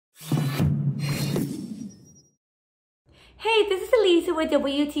Hey, this is Elisa with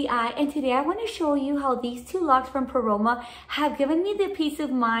WTI, and today I want to show you how these two locks from Puroma have given me the peace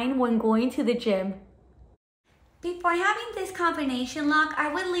of mind when going to the gym. Before having this combination lock,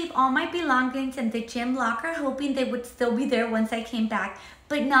 I would leave all my belongings in the gym locker hoping they would still be there once I came back,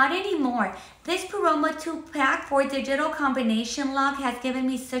 but not anymore. This Puroma 2-pack 4-digital combination lock has given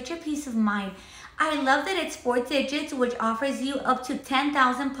me such a peace of mind. I love that it's 4 digits, which offers you up to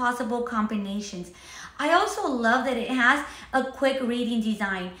 10,000 possible combinations. I also love that it has a quick reading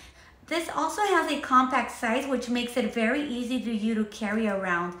design. This also has a compact size, which makes it very easy for you to carry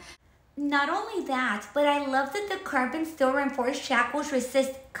around. Not only that, but I love that the carbon steel reinforced shackles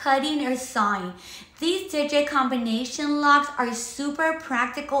resist cutting or sawing. These digit combination locks are super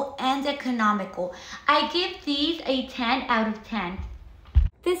practical and economical. I give these a 10 out of 10.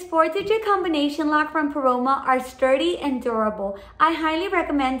 This 4-digit combination lock from Puroma are sturdy and durable. I highly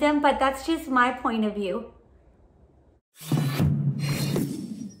recommend them, but that's just my point of view.